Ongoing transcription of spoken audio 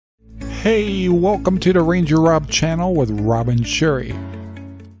Hey, welcome to the RangerRob channel with Rob and Sherry.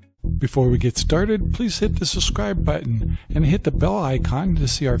 Before we get started, please hit the subscribe button and hit the bell icon to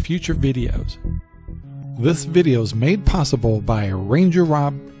see our future videos. This video is made possible by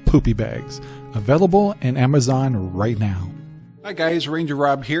RangerRob Poopy Bags, available in Amazon right now. Hi guys,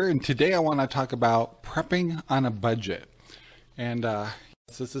 RangerRob here, and today I want to talk about prepping on a budget. And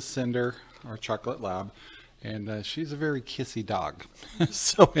this is Cinder, our chocolate lab. And she's a very kissy dog.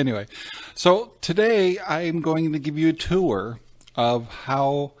 So anyway, today I'm going to give you a tour of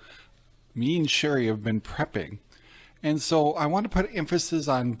how me and Sherry have been prepping. And so I want to put emphasis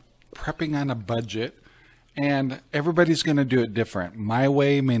on prepping on a budget, and everybody's going to do it different. My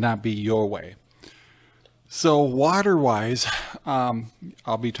way may not be your way. So water-wise,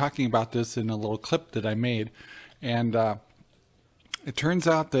 I'll be talking about this in a little clip that I made. And it turns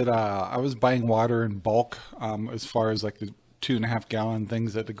out that I was buying water in bulk, as far as like the 2.5 gallon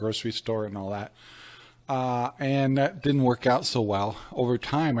things at the grocery store and all that. And that didn't work out so well. Over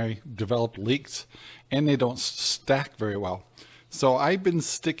time, I developed leaks, and they don't stack very well. So I've been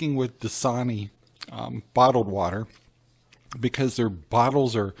sticking with Dasani bottled water because their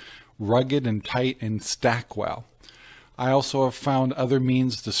bottles are rugged and tight and stack well. I also have found other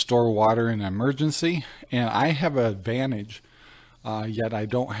means to store water in an emergency, and I have an advantage. Yet I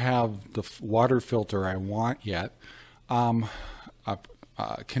don't have the water filter I want yet. A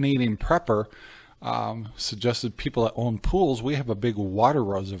Canadian prepper suggested people that own pools, we have a big water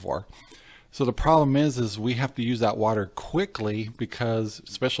reservoir. So the problem is we have to use that water quickly because,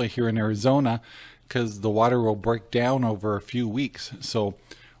 especially here in Arizona, because the water will break down over a few weeks. So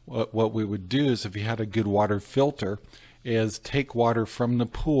what we would do is, if you had a good water filter, is take water from the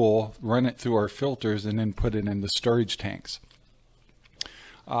pool, run it through our filters, and then put it in the storage tanks.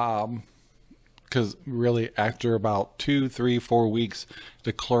 Because really after about 2, 3, 4 weeks,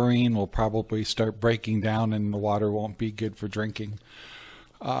 the chlorine will probably start breaking down and the water won't be good for drinking.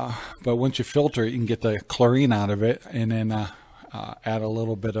 But once you filter it, you can get the chlorine out of it, and then add a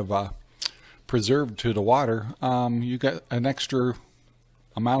little bit of a preserve to the water. You get an extra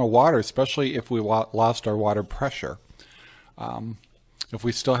amount of water, especially if we lost our water pressure. If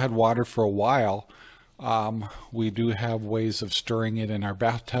we still had water for a while, we do have ways of storing it in our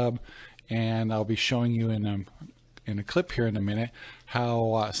bathtub, and I'll be showing you in a clip here in a minute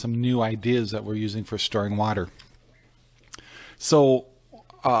how some new ideas that we're using for storing water. So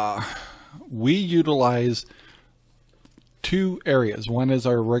we utilize two areas. One is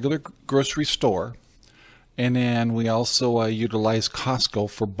our regular grocery store, and then we also utilize Costco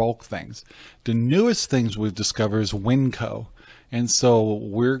for bulk things. The newest things we've discovered is Winco. And so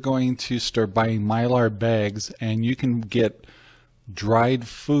we're going to start buying Mylar bags, and you can get dried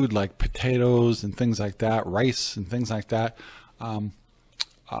food like potatoes and things like that, rice and things like that,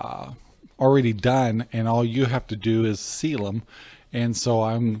 already done, and all you have to do is seal them. And so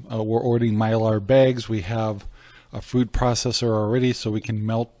we're ordering Mylar bags. We have a food processor already, so we can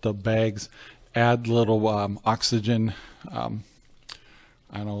melt the bags, add little oxygen, I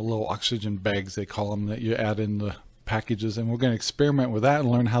don't know, little oxygen bags they call them, that you add in the packages, and we're going to experiment with that and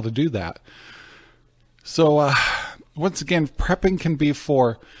learn how to do that. So once again, prepping can be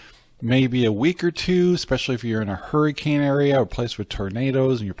for maybe a week or two, especially if you're in a hurricane area or a place with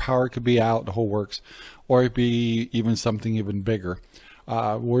tornadoes and your power could be out, the whole works, or it'd be even something even bigger.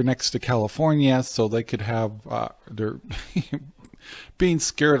 We're next to California, so they could have they're being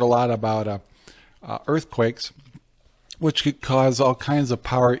scared a lot about earthquakes, which could cause all kinds of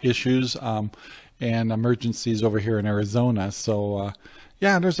power issues and emergencies over here in Arizona. So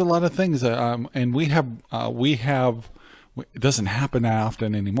yeah, there's a lot of things and we have it doesn't happen that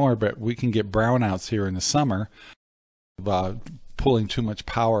often anymore, but we can get brownouts here in the summer, pulling too much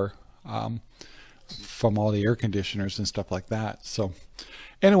power from all the air conditioners and stuff like that. So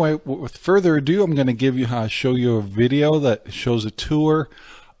anyway, with further ado, I'm going to give you show you a video that shows a tour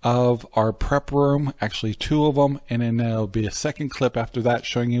of our prep room, actually 2 of them, and then there'll be a second clip after that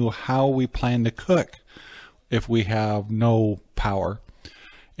showing you how we plan to cook if we have no power.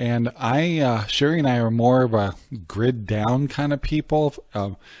 And Sherry and I are more of a grid down kind of people.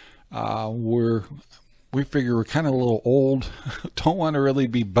 We figure we're kind of a little old, don't want to really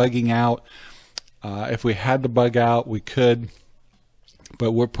be bugging out. If we had to bug out, we could,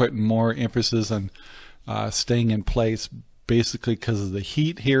 but we're putting more emphasis on staying in place, basically because of the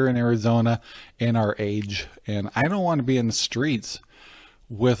heat here in Arizona and our age. And I don't want to be in the streets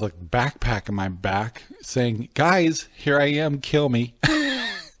with a backpack on my back saying, guys, here I am, kill me.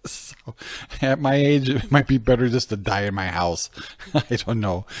 So at my age, it might be better just to die in my house. I don't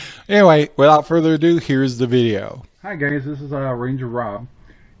know. Anyway, without further ado, here's the video. Hi guys, this is Ranger Rob.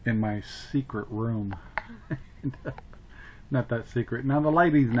 in my secret room. Not that secret. Now the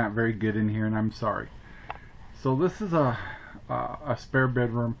lighting's not very good in here, and I'm sorry. So this is a spare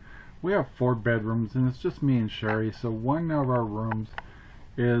bedroom. We have 4 bedrooms, and it's just me and Sherry. So one of our rooms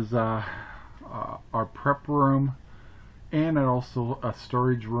is our prep room, and also a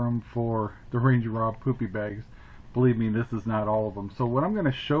storage room for the RangerRob Poopy bags. Believe me, this is not all of them. So what I'm going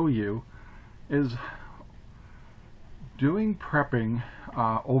to show you is doing prepping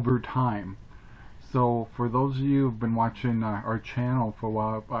over time. So for those of you who've been watching our channel for a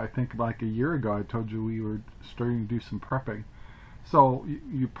while, I think like a year ago I told you we were starting to do some prepping. So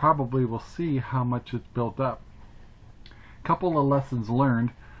you probably will see how much it's built up. A couple of lessons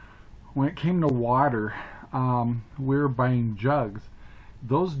learned. When it came to water, we're buying jugs.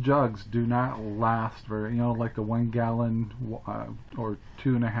 Those jugs do not last very, like the 1 gallon or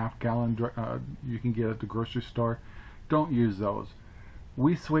 2.5 gallon you can get at the grocery store. Don't use those.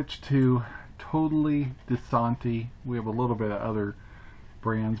 We switched to totally Dispenser. We have a little bit of other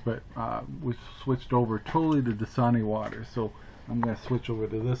brands, but we switched over totally to Dispenser water. So I'm going to switch over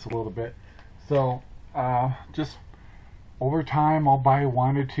to this a little bit. So just over time I'll buy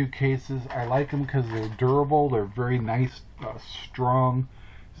 1 or 2 cases. I like them because they're durable. They're very nice, strong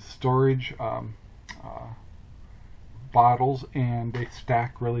storage bottles, and they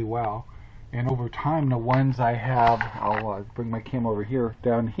stack really well. And over time, the ones I have, I'll bring my camera over here,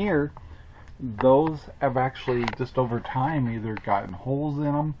 down here, those have actually just over time either gotten holes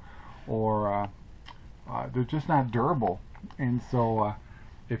in them, or they're just not durable. And so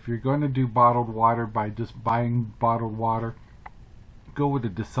if you're going to do bottled water by just buying bottled water, go with the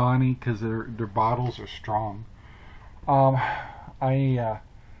Dispenser because their bottles are strong. Of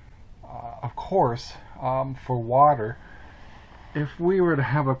course, for water, if we were to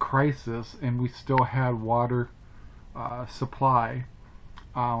have a crisis and we still had water supply,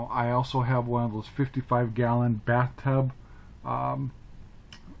 I also have one of those 55-gallon bathtub.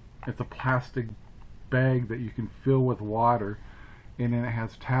 It's a plastic bag that you can fill with water, and then it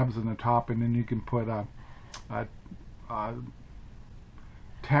has tabs on the top, and then you can put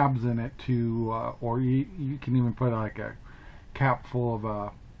tabs in it to, or you can even put like a cap full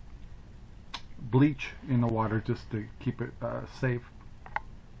of bleach in the water just to keep it safe,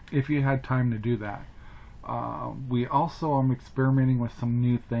 if you had time to do that. We also are experimenting with some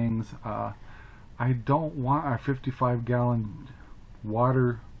new things. I don't want a 55-gallon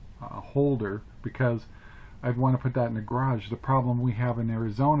water holder because I'd want to put that in the garage. The problem we have in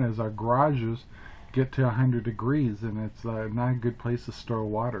Arizona is our garages get to 100 degrees, and it's not a good place to store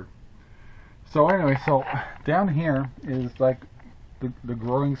water. So anyway, so down here is like the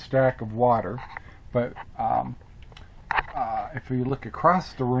growing stack of water, but if you look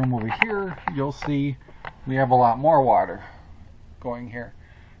across the room over here, you'll see we have a lot more water going here,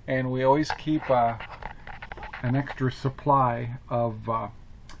 and we always keep an extra supply of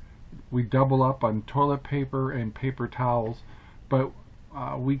we double up on toilet paper and paper towels, but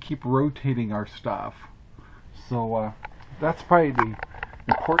we keep rotating our stuff. So that's probably the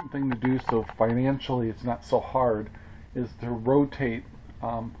important thing to do, so financially it's not so hard, is to rotate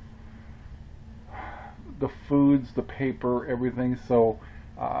the foods, the paper, everything, so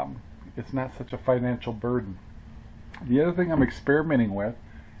it's not such a financial burden. The other thing I'm experimenting with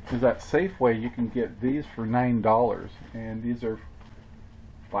is that Safeway you can get these for $9, and these are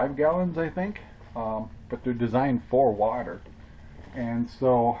 5 gallons I think, but they're designed for water. And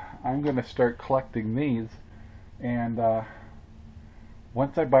so I'm going to start collecting these, and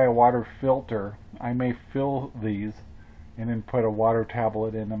once I buy a water filter, I may fill these and then put a water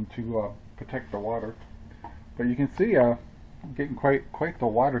tablet in them to protect the water. But you can see I'm getting quite the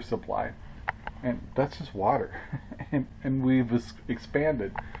water supply, and that's just water. and we've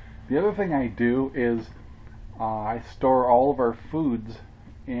expanded. The other thing I do is I store all of our foods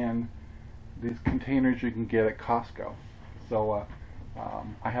in these containers you can get at Costco. So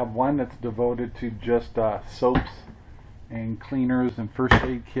I have one that's devoted to just soaps and cleaners and first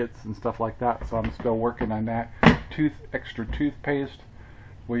aid kits and stuff like that, so I'm still working on that. Extra toothpaste,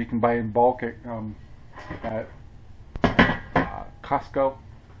 where you can buy in bulk at Costco.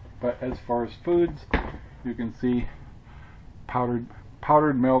 But as far as foods, you can see powdered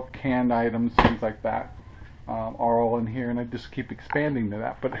milk, canned items, things like that are all in here, and I just keep expanding to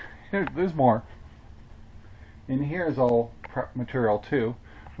that. But there's more. In here is all prep material too.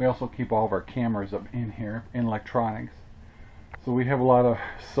 We also keep all of our cameras up in here, and electronics. So we have a lot of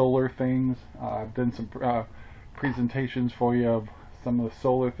solar things. I've done some presentations for you of some of the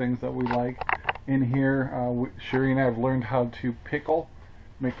solar things that we like. In here, Sherry and I have learned how to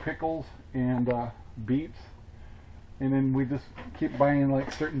make pickles and beets. And then we just keep buying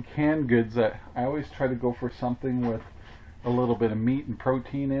like certain canned goods that I always try to go for something with a little bit of meat and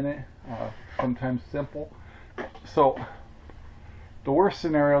protein in it, sometimes simple. So the worst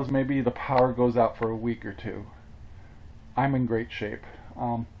scenarios, maybe the power goes out for a week or two. I'm in great shape.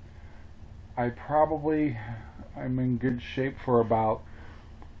 I'm in good shape for about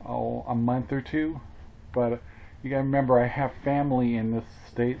a month or two, but you gotta remember I have family in this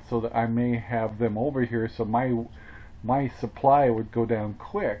state, so that I may have them over here, so my supply would go down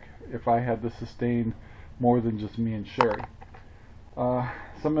quick if I had to sustain more than just me and Sherry.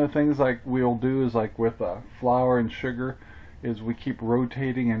 Some of the things like we'll do is like with flour and sugar is we keep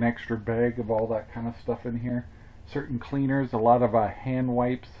rotating an extra bag of all that kind of stuff in here. Certain cleaners, a lot of hand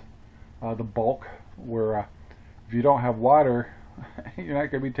wipes, the bulk, where if you don't have water you're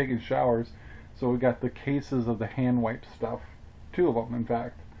not going to be taking showers, so we got the cases of the hand wipe stuff, 2 of them in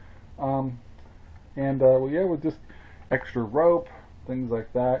fact. Well, yeah, with just extra rope, things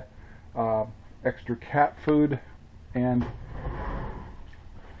like that, extra cat food, and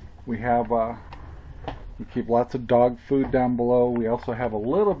we have we keep lots of dog food down below. We also have a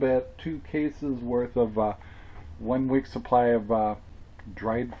little bit, 2 cases worth of 1 week supply of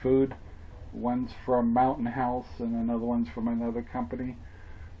dried food. One's from Mountain House and another one's from another company.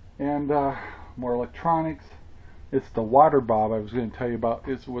 And more electronics. It's the water bob I was going to tell you about.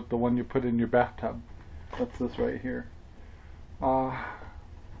 It's with the one you put in your bathtub. That's this right here.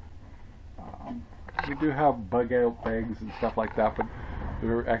 We do have bug out bags and stuff like that, but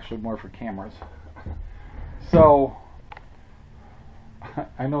they're actually more for cameras. So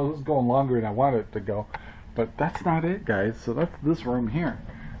I know this is going longer than I wanted it to go, but that's not it, guys. So that's this room here.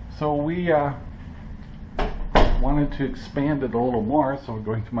 So we wanted to expand it a little more, so we're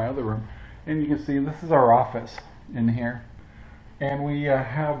going to my other room, and you can see this is our office in here, and we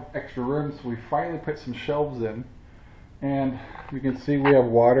have extra rooms. So we finally put some shelves in, and you can see we have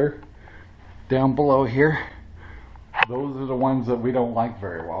water down below here. Those are the ones that we don't like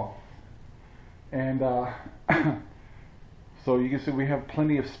very well, and so you can see we have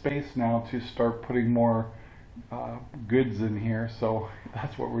plenty of space now to start putting more goods in here, so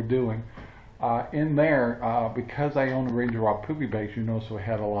that's what we're doing. In there, because I own a RangerRob Poopy bags, you know, so we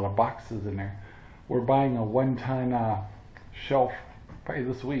had a lot of boxes in there. We're buying a 1-ton shelf probably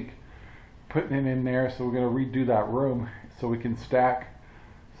this week, putting it in there, so we're going to redo that room so we can stack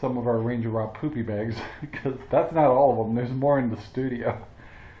some of our RangerRob Poopy bags, because that's not all of them, there's more in the studio.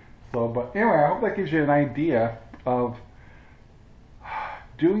 So, but anyway, I hope that gives you an idea of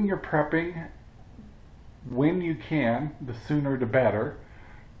doing your prepping when you can. The sooner the better,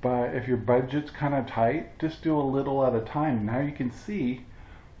 but if your budget's kind of tight, just do a little at a time. Now you can see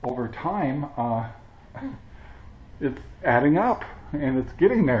over time it's adding up and it's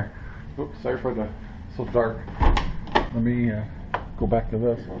getting there. Oops, sorry for the so dark. Let me go back to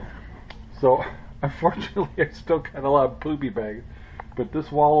this. So unfortunately I still got a lot of poopy bags, but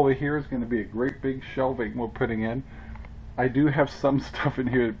this wall over here is going to be a great big shelving we're putting in. I do have some stuff in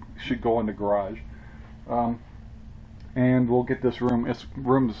here that should go in the garage. And we'll get this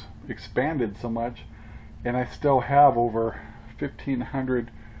room's expanded so much, and I still have over 1,500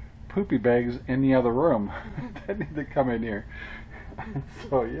 poopy bags in the other room that need to come in here.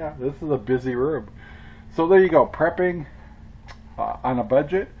 So yeah, this is a busy room. So there you go, prepping on a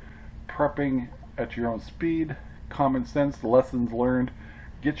budget, prepping at your own speed, common sense, lessons learned.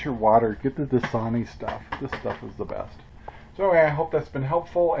 Get your water, get the Dasani stuff. This stuff is the best. So anyway, I hope that's been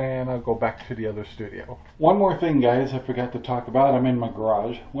helpful, and I'll go back to the other studio. One more thing, guys, I forgot to talk about. I'm in my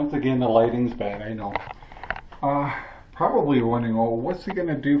garage. Once again, the lighting's bad, I know. Probably wondering, well, what's he going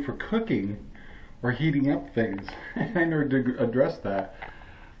to do for cooking or heating up things? I never did address that.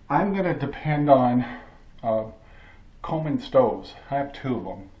 I'm going to depend on Coleman stoves. I have 2 of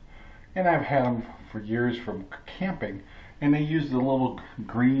them, and I've had them for years from camping, and they use the little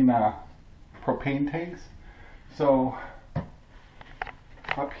green propane tanks. So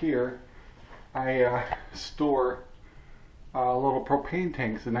up here I store little propane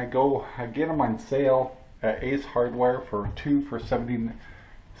tanks, and I get them on sale at Ace Hardware for 2 for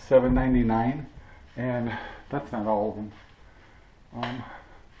 $7.99, and that's not all of them.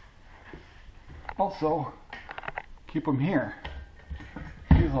 Also keep them here,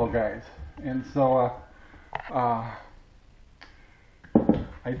 these little guys, and so I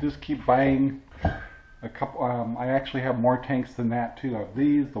just keep buying a couple. I actually have more tanks than that too. Of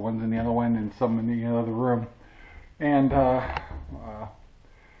these, the ones in the other one, and some in the other room, and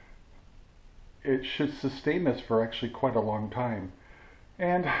it should sustain us for actually quite a long time.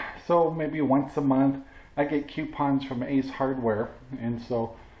 And so maybe once a month I get coupons from Ace Hardware, and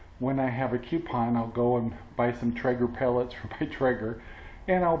so when I have a coupon, I'll go and buy some Traeger pellets from my Traeger,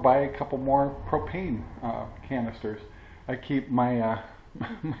 and I'll buy a couple more propane canisters. I keep my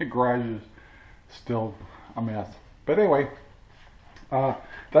my garage is still a mess, but anyway,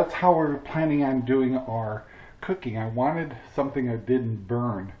 that's how we're planning on doing our cooking. I wanted something that didn't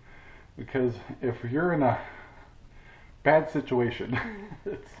burn, because if you're in a bad situation,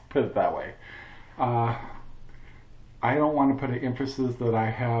 let's put it that way, I don't want to put an emphasis that I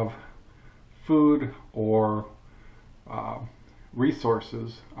have food or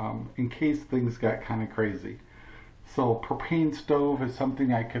resources in case things got kind of crazy. So propane stove is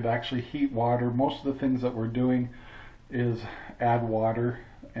something I could actually heat water. Most of the things that we're doing is add water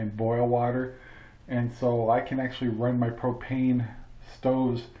and boil water, and so I can actually run my propane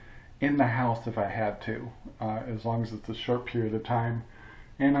stoves in the house if I had to, as long as it's a short period of time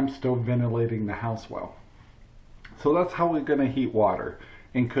and I'm still ventilating the house well. So that's how we're going to heat water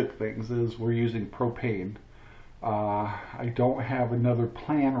and cook things, is we're using propane. I don't have another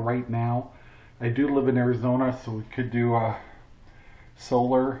plan right now. I do live in Arizona, so we could do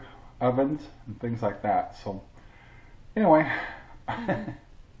solar ovens and things like that. So anyway,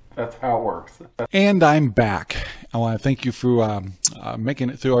 that's how it works. And I'm back. I want to thank you for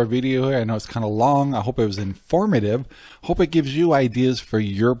making it through our video here. I know it's kind of long. I hope it was informative. Hope it gives you ideas for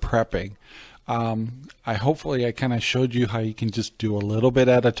your prepping. Hopefully I kind of showed you how you can just do a little bit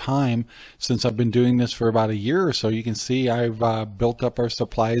at a time. Since I've been doing this for about a year or so, you can see I've built up our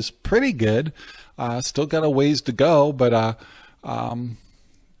supplies pretty good. Still got a ways to go, but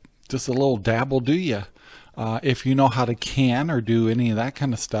just a little dab will do you. If you know how to can or do any of that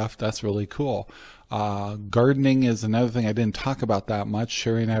kind of stuff, that's really cool. Gardening is another thing I didn't talk about that much.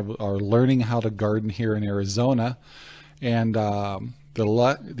 Sherry and I are learning how to garden here in Arizona, and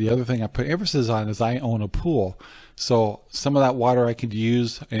the other thing I put emphasis on is I own a pool. So some of that water I could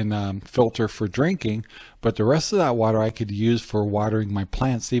use and filter for drinking, but the rest of that water I could use for watering my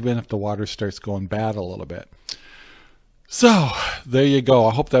plants, even if the water starts going bad a little bit. So there you go.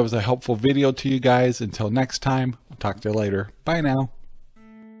 I hope that was a helpful video to you guys. Until next time, I'll talk to you later. Bye now.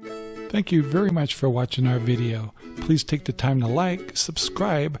 Thank you very much for watching our video. Please take the time to like,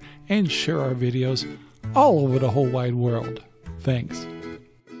 subscribe, and share our videos all over the whole wide world. Thanks.